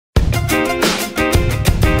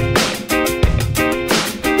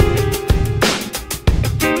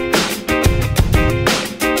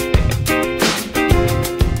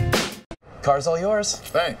Car's all yours.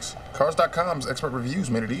 Thanks. Cars.com's expert reviews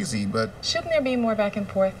made it easy, but... Shouldn't there be more back and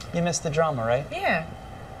forth? You missed the drama, right? Yeah.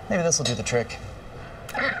 Maybe this will do the trick.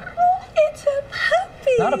 Oh, it's a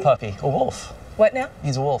puppy. Not a puppy, a wolf. What now?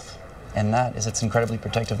 He's a wolf, and that is its incredibly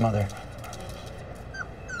protective mother.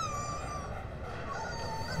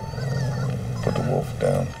 Put the wolf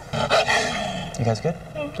down. You guys good?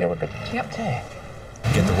 Yeah, we're good. Yep. Okay.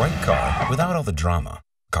 Get the right car without all the drama.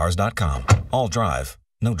 Cars.com. All drive,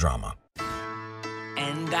 no drama.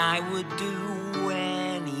 And I would do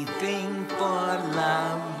anything for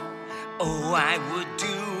love. Oh, I would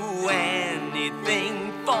do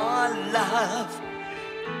anything for love.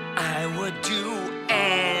 I would do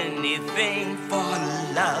anything for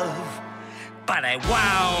love. But I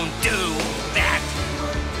won't do that,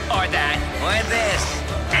 or that, or this.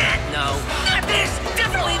 No, not this!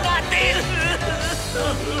 Definitely not this!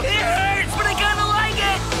 It hurts, but I kinda like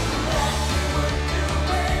it!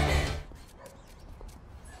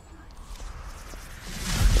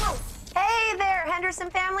 Hey there, Henderson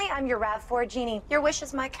family. I'm your RAV4 genie. Your wish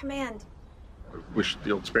is my command. I wish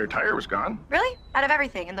the old spare tire was gone. Really? Out of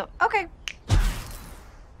everything in the... Okay.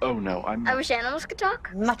 Oh, no, I wish animals could talk.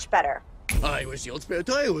 Much better. I wish the old spare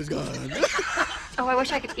tire was gone. Oh, I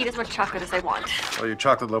wish I could eat as much chocolate as I want. Well, your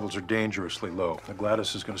chocolate levels are dangerously low. Now,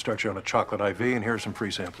 Gladys is going to start you on a chocolate IV, and here are some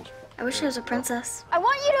free samples. I wish I was a princess. I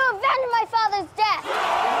want you to avenge my father's death.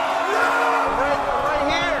 Right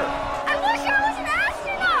here. I wish I was an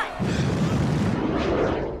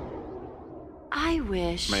astronaut. I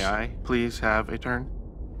wish... May I please have a turn?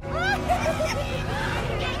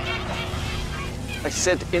 I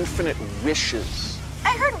said infinite wishes.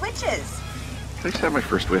 I heard witches. Please have my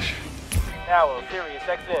first wish. LOL Sirius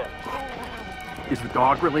XM. Is the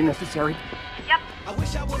dog really necessary? Yep.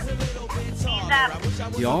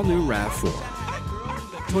 The all-new RAV4.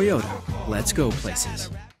 Toyota, let's go places.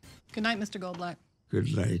 Good night, Mr. Goldblatt.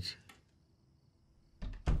 Good night.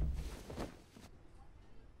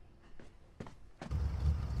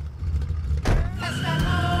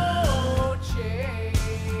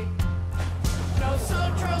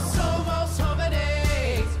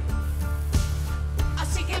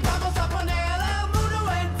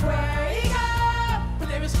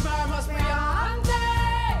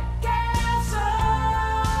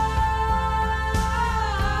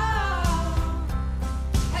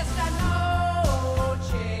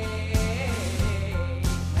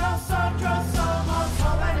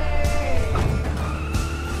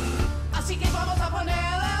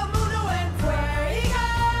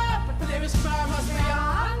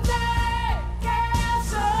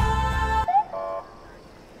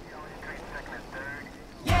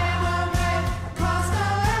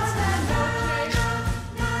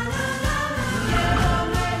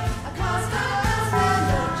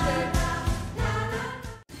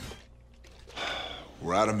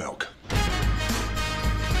 We're out of milk.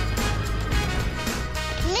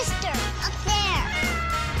 Mister, up there.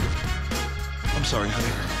 I'm sorry,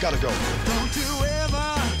 honey. Gotta go. Don't you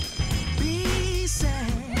ever be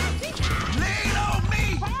sad. Lean on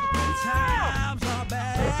me. Times are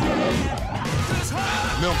bad.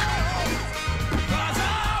 Milk.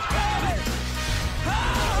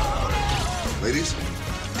 Ladies,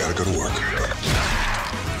 gotta go to work.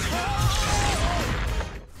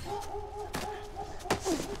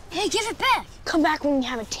 Hey, give it back. Come back when you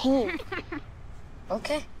have a team.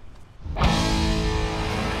 Okay.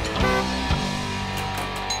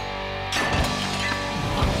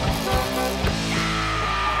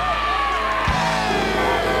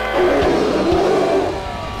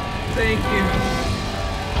 Thank you.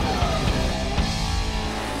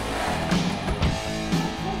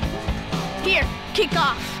 Here, kick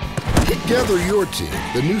off. Gather your team,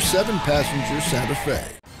 the new 7-passenger Santa Fe.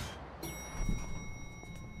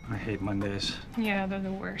 I hate Mondays. Yeah, they're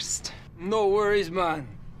the worst. No worries, man.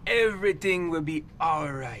 Everything will be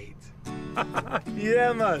all right.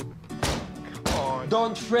 Yeah, man. Come on.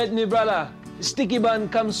 Don't fret me, brother. Sticky bun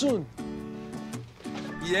comes soon.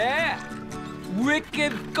 Yeah.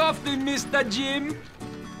 Wicked coffee, Mr. Jim.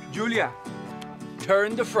 Julia,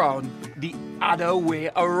 turn the frown the other way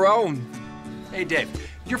around. Hey, Dave,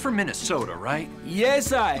 you're from Minnesota, right?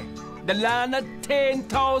 Yes, I. The land of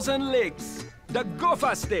 10,000 lakes. The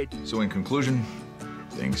Gopher State. So in conclusion,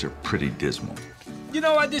 things are pretty dismal. You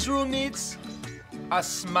know what this room needs? A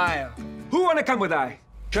smile. Who wanna come with I?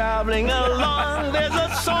 Traveling along, there's a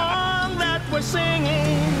song that we're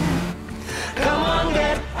singing. Come on,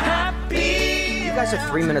 get happy. You guys are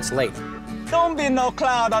 3 minutes late. Don't be no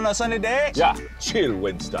cloud on a sunny day. Yeah, chill,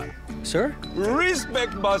 Winston. Sir?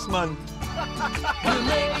 Respect, bossman.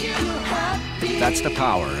 That's the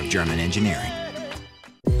power of German engineering.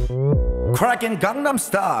 Crackin' Gangnam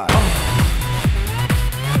Style.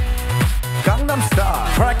 Gangnam Style.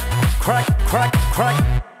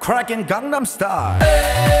 Crackin' Gangnam Style.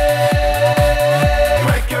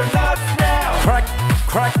 Break your nuts now. Crack.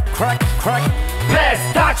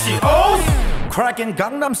 Pistachios. Crackin'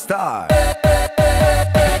 Gangnam Style.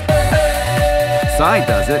 Psy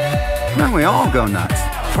does it. Then we all go nuts.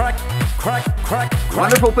 Crack.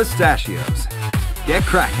 Wonderful pistachios. Get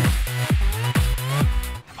cracking.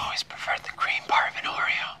 I've always preferred the cream part of an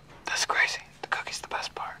Oreo. That's crazy. The cookie's the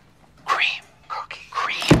best part. Cream. Cookie.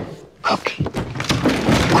 Cream. Cookie.